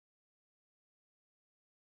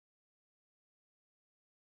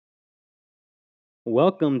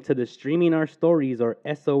Welcome to the Streaming Our Stories or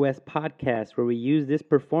S.O.S podcast, where we use this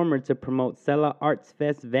performer to promote Cela Arts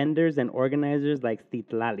Fest vendors and organizers like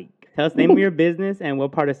Stitlali. Tell us the name of your business and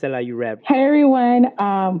what part of Cela you rep. Hi everyone,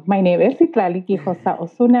 my name is Itlaliki Josa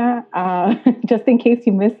Osuna. Just in case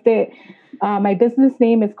you missed it, my business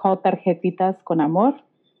name is called Tarjetitas con Amor.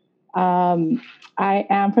 I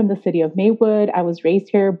am from the city of Maywood. I was raised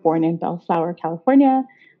here, born in Bellflower, California,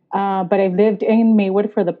 but I've lived in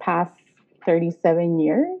Maywood for the past 37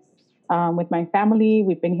 years with my family.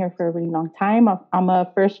 We've been here for a really long time. I'm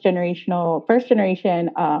a first generation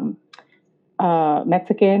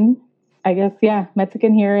Mexican, I guess, yeah,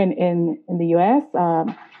 Mexican here in the US.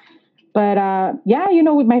 Yeah,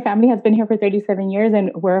 my family has been here for 37 years and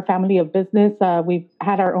we're a family of business. We've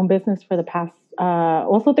had our own business for the past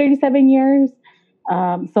also 37 years.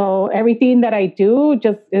 So everything that I do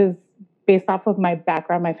just is based off of my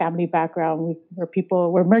background, my family background.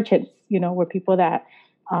 We're merchants, we're people that,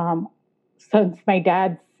 since my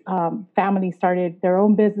dad's family started their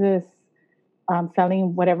own business,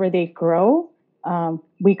 selling whatever they grow,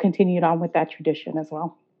 we continued on with that tradition as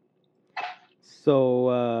well.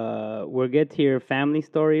 So we'll get to your family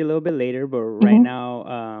story a little bit later, but right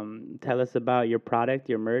now, tell us about your product,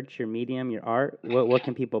 your merch, your medium, your art. What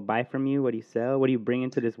can people buy from you? What do you sell? What do you bring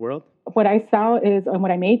into this world? What I sell is, and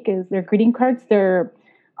what I make is, they're greeting cards. They're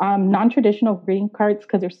non-traditional greeting cards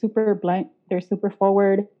because they're super blunt. They're super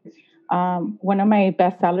forward. One of my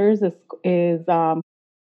best sellers is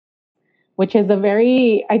which is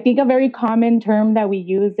I think, a very common term that we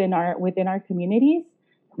use within our communities.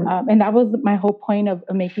 And that was my whole point of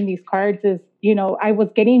making these cards is, I was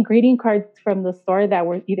getting greeting cards from the store that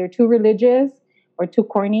were either too religious or too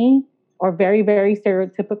corny or very, very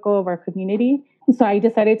stereotypical of our community. So I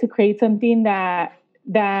decided to create something that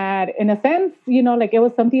in a sense, like, it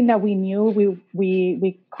was something that we knew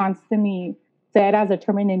we constantly said as a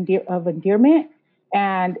term of endearment.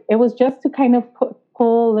 And it was just to kind of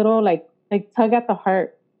pull a little, like tug at the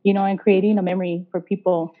heart, and creating a memory for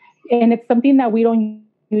people. And it's something that we don't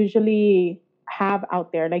usually have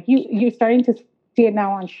out there. Like, you're starting to see it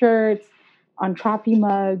now on shirts, on coffee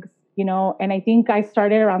mugs, and I think I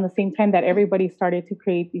started around the same time that everybody started to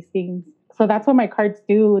create these things. So that's what my cards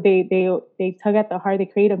do. They tug at the heart, they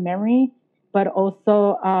create a memory, but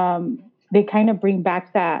also they kind of bring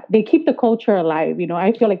back they keep the culture alive.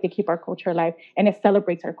 I feel like they keep our culture alive and it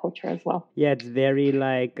celebrates our culture as well. Yeah, it's very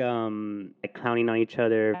like clowning on each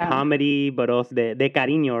other, comedy, but also de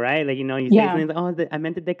cariño, right? Like, you say something, oh, I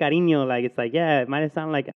meant it de cariño. Like, it's like, yeah, it might have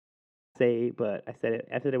sounded like I say, but I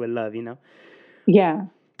said it with love. Yeah.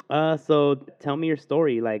 So tell me your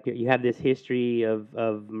story. Like, you have this history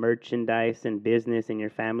of merchandise and business in your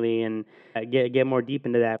family, and get more deep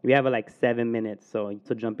into that. We have like 7 minutes, so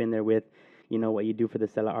jump in there with, what you do for the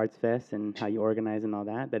Cela Arts Fest and how you organize and all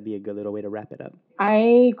that. That'd be a good little way to wrap it up.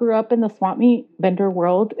 I grew up in the swap meet vendor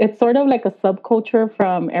world. It's sort of like a subculture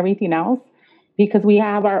from everything else because we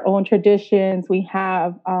have our own traditions, we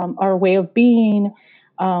have our way of being.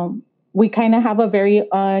 We kind of have a very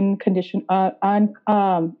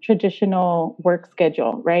traditional work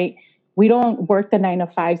schedule, right? We don't work the 9 to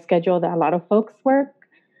 5 schedule that a lot of folks work.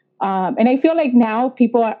 And I feel like now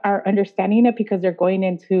people are understanding it because they're going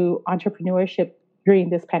into entrepreneurship during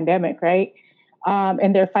this pandemic, right?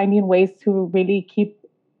 And they're finding ways to really keep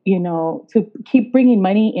bringing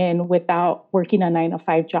money in without working a 9 to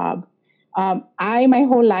 5 job. I my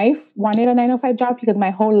whole life wanted a 9 to 5 job because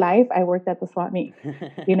my whole life I worked at the swap meet,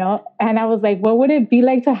 and I was like, what would it be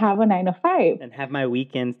like to have a 9 to 5 and have my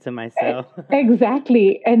weekends to myself?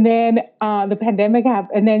 Exactly. And then the pandemic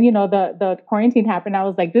happened, and then the quarantine happened. I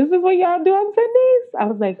was like, this is what y'all do on Sundays. I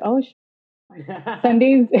was like, oh,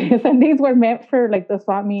 Sundays Sundays were meant for like the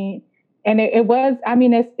swap meet. And it was, I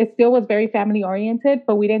mean, it still was very family oriented,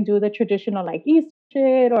 but we didn't do the traditional like Easter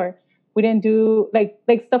shit, or we didn't do like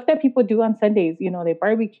stuff that people do on Sundays. They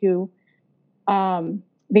barbecue,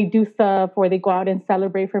 they do stuff, or they go out and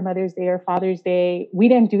celebrate for Mother's Day or Father's Day. We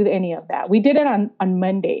didn't do any of that. We did it on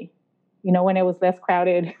Monday, when it was less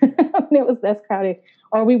crowded,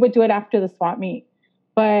 or we would do it after the swap meet.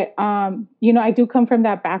 But I do come from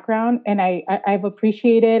that background, and I've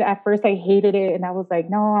appreciated. At first, I hated it, and I was like,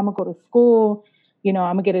 "No, I'm gonna go to school. I'm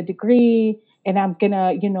gonna get a degree, and I'm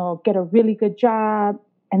gonna, get a really good job."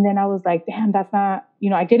 And then I was like, "Damn, that's not."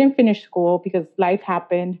 I didn't finish school because life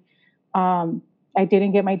happened. I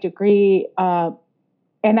didn't get my degree,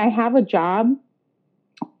 and I have a job,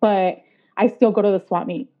 but I still go to the swap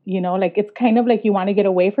meet. Like, it's kind of like you want to get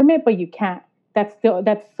away from it, but you can't. That's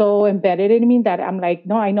so embedded in me that I'm like,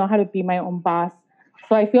 no, I know how to be my own boss.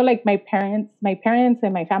 So I feel like my parents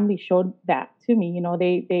and my family showed that to me.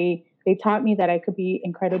 They They taught me that I could be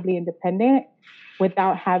incredibly independent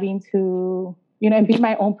without having to, and be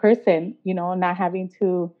my own person, not having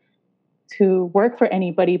to work for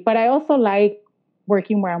anybody. But I also like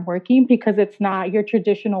working where I'm working because it's not your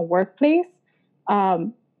traditional workplace.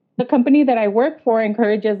 Um, the company that I work for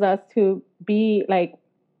encourages us to be like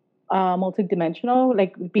multidimensional,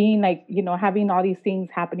 like being like, having all these things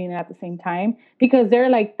happening at the same time because they're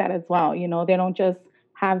like that as well. They don't just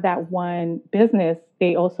have that one business.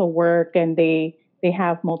 They also work and they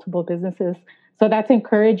have multiple businesses. So that's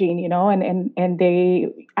encouraging, and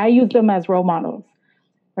I use them as role models,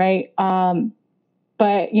 right?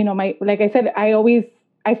 But my like I said,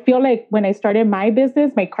 I feel like when I started my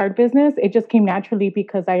business, my card business, it just came naturally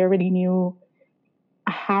because I already knew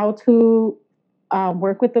how to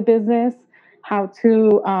work with the business, how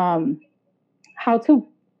to um, how to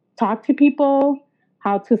talk to people,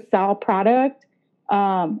 how to sell product,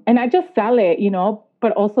 and not just sell it,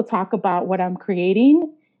 but also talk about what I'm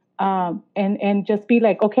creating, and just be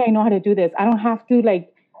like, okay, I know how to do this. I don't have to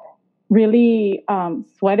like really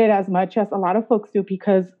sweat it as much as a lot of folks do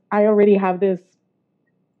because I already have this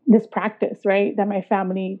practice, right, that my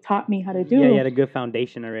family taught me how to Yeah, you do. had a good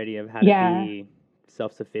foundation already of how to Yeah, be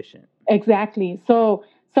self-sufficient. exactly. So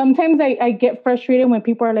sometimes I get frustrated when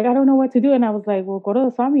people are like, I don't know what to do. And I was like, well, go to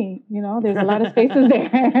the Swami. There's a lot of spaces there.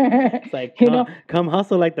 It's like you come know, come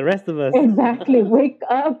hustle like the rest of us. exactly. Wake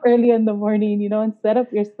up early in the morning, and set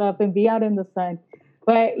up your stuff and be out in the sun.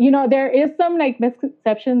 But, there is some like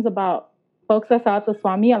misconceptions about folks that sell at the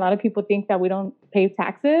Swami. A lot of people think that we don't pay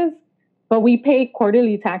taxes, but we pay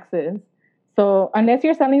quarterly taxes. So unless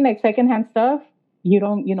you're selling like secondhand stuff, you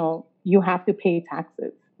don't, you have to pay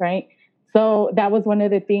taxes, right? So that was one of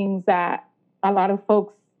the things that a lot of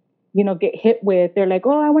folks, get hit with. They're like,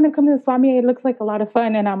 oh, I want to come to the Swami. It looks like a lot of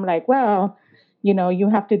fun. And I'm like, well, you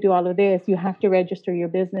have to do all of this. You have to register your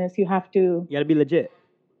business. You have to, You got to be legit.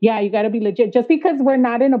 yeah, you got to be legit. Just because we're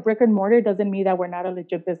not in a brick and mortar doesn't mean that we're not a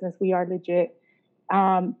legit business. We are legit.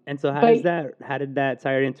 And so But how did that,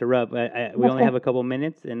 sorry to interrupt, we that's only have good. a couple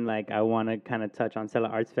minutes and like I want to kind of touch on Sella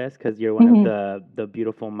Arts Fest because you're one of Hmm. the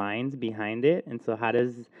beautiful minds behind it. And so how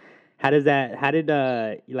did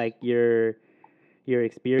like your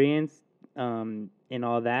experience in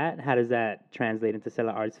all that, how does that translate into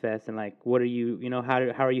Sella Arts Fest? And like what are you,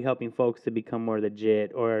 how are you helping folks to become more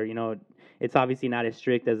legit? Or it's obviously not as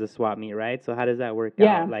strict as a swap meet, right? So how does that work out,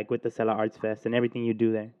 Yeah. like with the Sella Arts Fest and everything you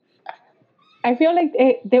do there? I feel like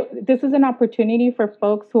this is an opportunity for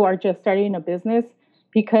folks who are just starting a business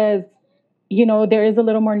because there is a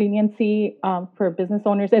little more leniency for business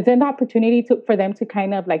owners. It's an opportunity for them to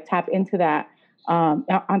kind of like tap into that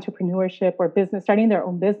entrepreneurship or business, starting their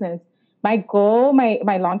own business. My goal,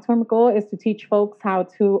 my long term goal, is to teach folks how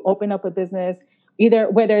to open up a business, either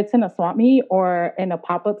whether it's in a swap meet or in a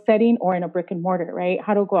pop up setting or in a brick and mortar, right?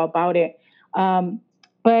 How to go about it.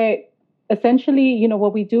 But essentially,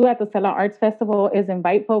 what we do at the Sela Arts Festival is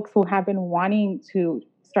invite folks who have been wanting to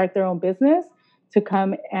start their own business to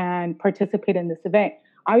come and participate in this event.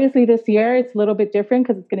 Obviously, this year it's a little bit different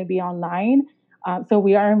because it's going to be online. So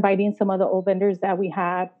we are inviting some of the old vendors that we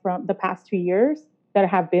had from the past 2 years that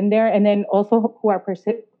have been there, and then also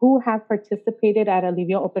who have participated at a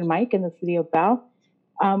Livio open mic in the city of Bell.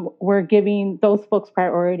 We're giving those folks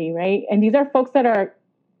priority, right? And these are folks that are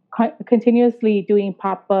continuously doing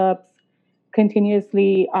pop ups,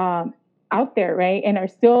 continuously out there, right? And are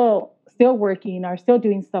still working, are still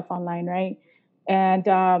doing stuff online, right? And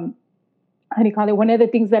how do you call it? One of the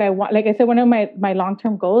things that I want, like I said, one of my long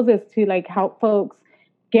term goals is to like help folks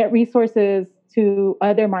get resources to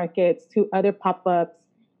other markets, to other pop ups.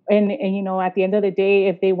 And at the end of the day,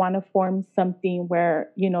 if they want to form something where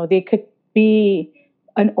they could be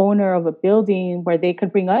an owner of a building where they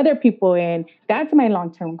could bring other people in, that's my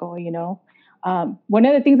long term goal. One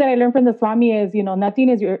of the things that I learned from the Swami is nothing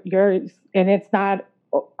is yours, and it's not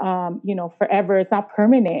forever. It's not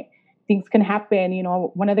permanent. Things can happen.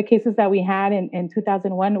 One of the cases that we had in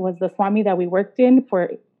 2001 was the Swami that we worked in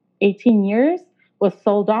for 18 years was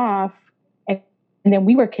sold off, and then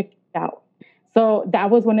we were kicked out. So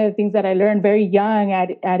that was one of the things that I learned very young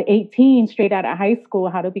at 18, straight out of high school,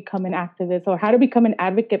 how to become an activist or how to become an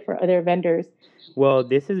advocate for other vendors. Well,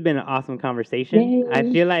 this has been an awesome conversation. I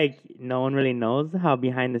Yay. feel like no one really knows how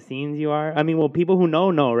behind the scenes you are. I mean, well, people who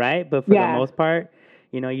know, right? But for the Yeah. most part,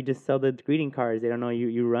 you just sell the greeting cards. They don't know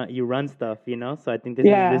you run stuff. So I think this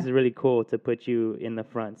Yeah. is really cool to put you in the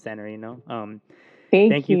front center. Thank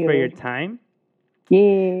Thank you for your you. time.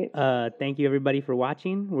 Yeah. Thank you everybody for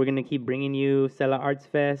watching. We're gonna keep bringing you Sella Arts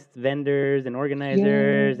Fest vendors and Yeah.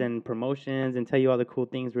 organizers and promotions and tell you all the cool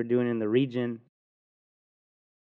things we're doing in the region.